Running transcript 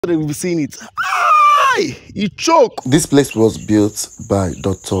They will be seeing it. Aye, you choke. This place was built by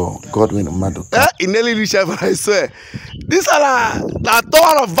Dr. Godwin maduka. In nearly reach heaven, I swear. These are the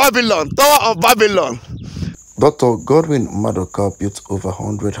Tower of Babylon. Tower of Babylon. Dr. Godwin maduka built over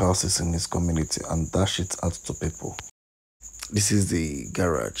 100 houses in his community and dashed it out to people. This is the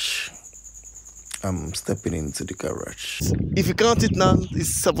garage. I'm stepping into the garage. If you count it now,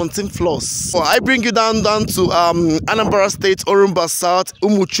 it's 17 floors. So I bring you down to Anambra State, Orumba South,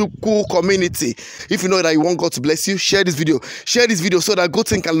 Umuchukwu community. If you know that you want God to bless you, share this video. Share this video so that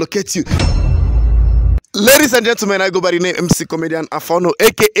Godwin can locate you. Ladies and gentlemen, I go by the name MC Comedian Afano,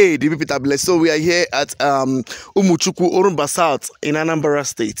 aka the people that bless. So we are here at Umuchukwu, Orumba South in Anambra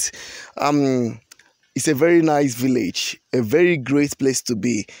State. It's a very nice village, a very great place to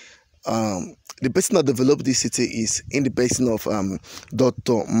be. The person that developed this city is in the person of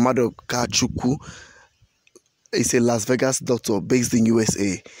Dr. Maduka. He's a Las Vegas doctor based in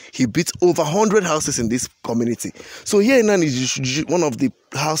USA. He built over 100 houses in this community. So here in Nan is one of the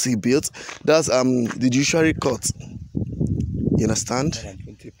houses he built. That's the judiciary court. You understand? More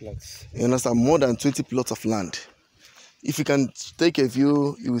than 20 plots. You understand? More than 20 plots of land. If you can take a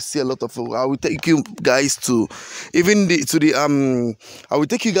view, you will see a lot of. I will take you guys to I will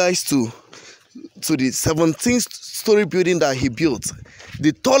take you guys to the 17th-story building that he built,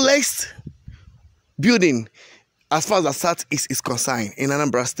 the tallest building as far as the south is concerned in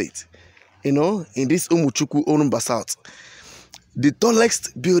Anambra State. You know, in this Umuchukwu Orumba South, the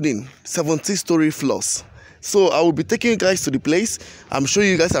tallest building, 17-story floors. So I will be taking you guys to the place. I'm showing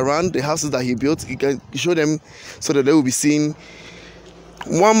you guys around the houses that he built. You can show them so that they will be seeing.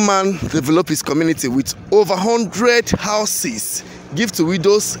 One man developed his community with over 100 houses. Give to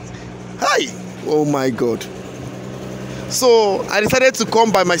widows. Hi! Oh my God. So I decided to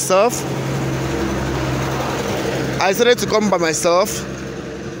come by myself.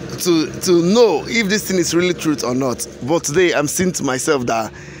 To know if this thing is really truth or not. But today I'm saying to myself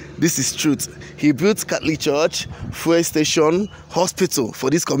that this is truth. He built Catholic church, fuel station, hospital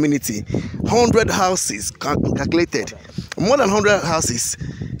for this community. 100 houses calculated. More than 100 houses.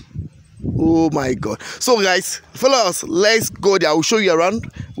 Oh my God. So guys, follow us. Let's go there. I will show you around.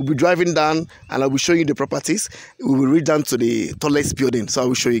 We'll be driving down and I will show you the properties. We will reach down to the tallest building. So I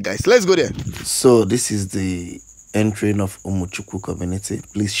will show you guys. Let's go there. So this is the entry of Umuchukwu community.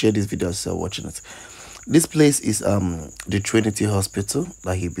 Please share this video as you're watching it. This place is the Trinity Hospital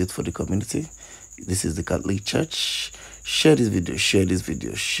that he built for the community. This is the Catholic church. Share this video, share this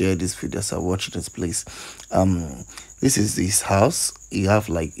video, share this video as you're watching this place. This is his house. It have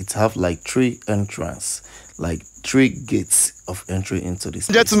like 3 entrance, like 3 gates of entry into this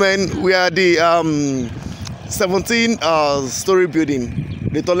place. Gentlemen, we are the 17-story building,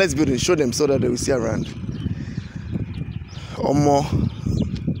 the tallest building. Show them so that they will see around. Omo.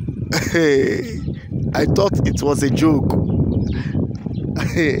 Hey, I thought it was a joke.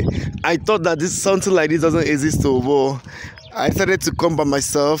 I thought that something like this doesn't exist, but I decided to come by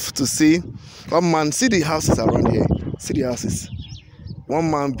myself to see. One man, see the houses around here. See the houses. One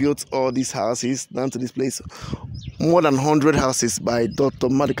man built all these houses down to this place. More than 100 houses by Dr.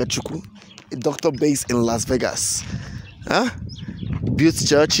 Maduka, a doctor based in Las Vegas. Built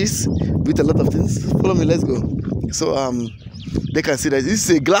churches, built a lot of things. Follow me, let's go. So they can see that this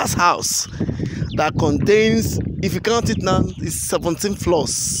is a glass house that contains, if you count it now, it's 17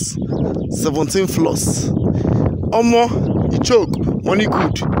 floors. 17 floors. Omo, you choke, money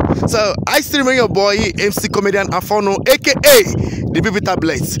good. So I still remain your boy, MC Comedian Afano, aka the people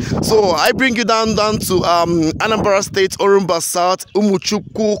tablets. So I bring you down to Anambra State, Orumba South,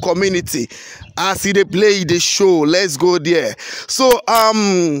 Umuchukwu community. As they play the show, let's go there. So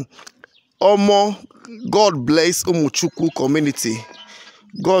Omo, God bless Umuchukwu community.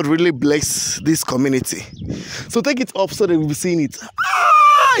 God really bless this community. So take it up so they will be seeing it.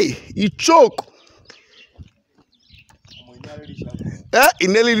 Aye, you choke.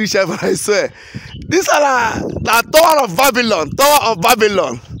 In nearly reach heaven, I swear. These are the Tower of Babylon. Tower of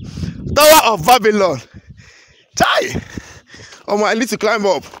Babylon. Tower of Babylon. Chai. Oh my, I need to climb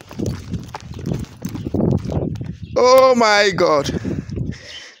up. Oh my God.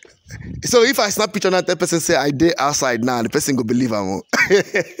 So if I snap picture now, the person say I did outside now, the person go believe I'm.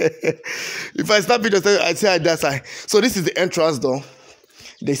 If I snap picture, I say I did outside. So this is the entrance door.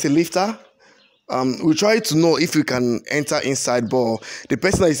 There's a lifter. We try to know if we can enter inside, but the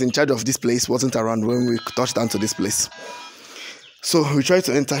person that is in charge of this place wasn't around when we touched down to this place. So we try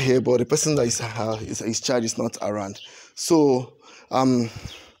to enter here, but the person that is charge is not around. So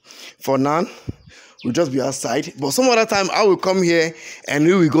for now, we'll just be outside. But some other time, I will come here and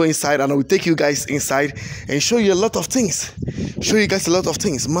we will go inside and I will take you guys inside and show you a lot of things. Show you guys a lot of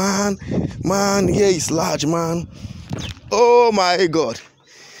things. Man, here is large, man. Oh my God.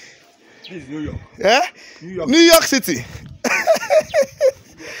 This is New York. Yeah? New York City.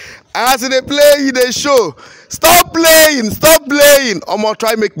 As they play the show. Stop playing. Stop playing. I'm gonna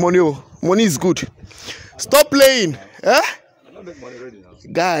try make money. Money is good. Stop playing. Eh?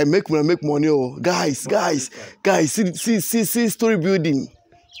 Guy, make money. Oh. Guys. See story building.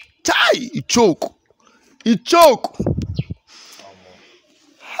 Chai, it choke.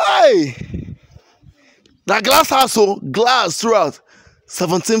 Hi. The glass house, glass throughout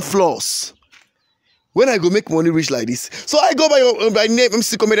 17 floors. When I go make money reach like this, so I go by name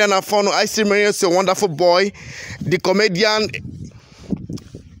MC Comedian Afono. I see Marius, a wonderful boy, the comedian,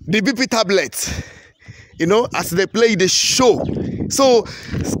 the BP tablet. You know, as they play the show. So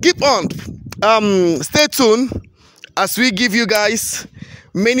keep on, stay tuned as we give you guys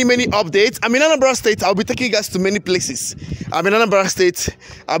many updates. I'm in Anambra State. I'll be taking you guys to many places. I'm in Anambra State.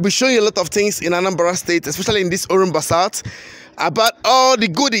 I'll be showing you a lot of things in Anambra State, especially in this Orumba South, about all the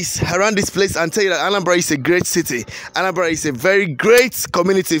goodies around this place, and tell you that Anambra is a great city. Anambra is a very great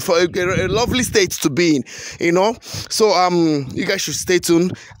community, for a lovely state to be in, you know. So you guys should stay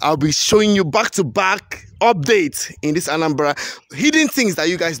tuned. I'll be showing you back-to-back updates in this Anambra, hidden things that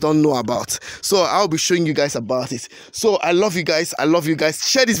you guys don't know about. So I'll be showing you guys about it. So I love you guys.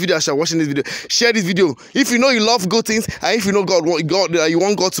 Share this video as you're watching this video. Share this video if you know you love good things, and if you know you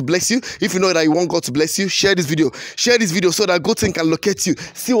want God to bless you. If you know that you want God to bless you, share this video so that good thing can locate you.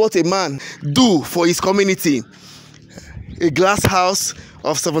 See what a man do for his community. A glass house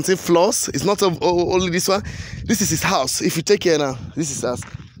of 17 floors. It's not only this one. This is his house. If you take care now, this is us.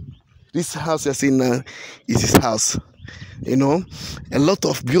 This house you're seeing now is his house. You know, a lot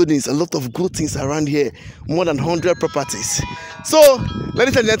of buildings, a lot of good things around here. More than 100 properties. So,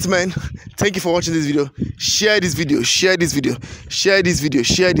 ladies and gentlemen, thank you for watching this video. Share this video.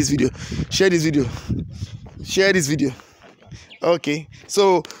 Okay,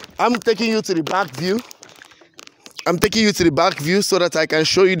 so I'm taking you to the back view. So that I can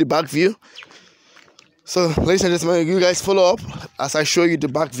show you the back view. So, ladies and gentlemen, you guys follow up as I show you the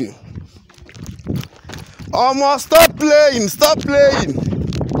back view. Almost stop playing.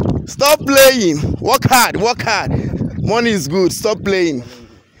 Work hard. Money is good. Stop playing.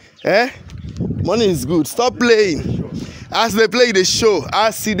 Money is good. Stop playing. As they play the show.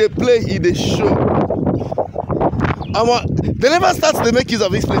 They never start to make use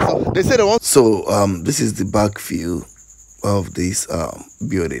of this place. They say they want. So this is the back view of this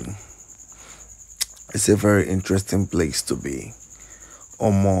building. It's a very interesting place to be.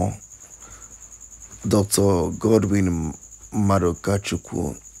 Dr. Godwin maduka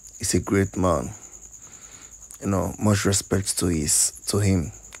is a great man. You know, much respect to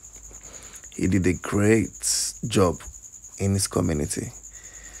him. He did a great job in his community.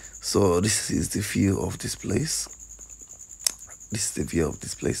 So this is the view of this place. This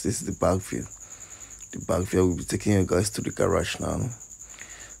is the back view. The back view will be taking you guys to the garage now,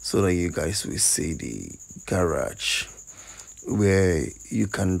 so that you guys will see the garage where you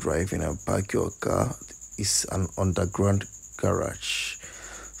can drive in and park your car. It's an underground garage.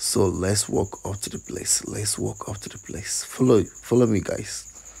 So let's walk up to the place. Follow me, guys.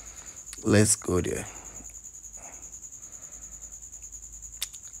 Let's go there.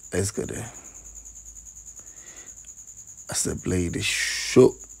 As they play the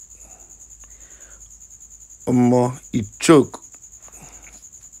show.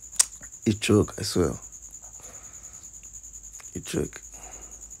 It choke, I swear. It choke.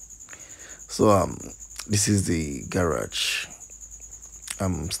 So this is the garage.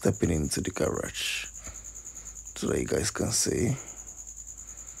 I'm stepping into the garage so that you guys can see.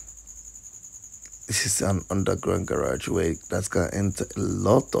 This is an underground garage where that's gonna enter a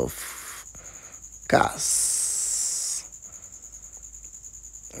lot of cars.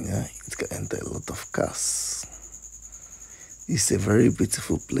 Yeah, it's gonna enter a lot of cars. It's a very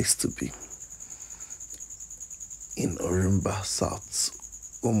beautiful place to be. In Orumba South,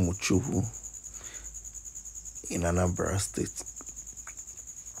 Umuchuhu, in Anambra State.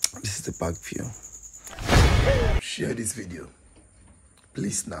 This is the back view. Share this video.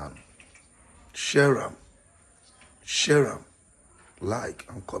 Please now. Share them. Like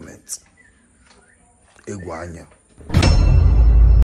and comment. Egwanya.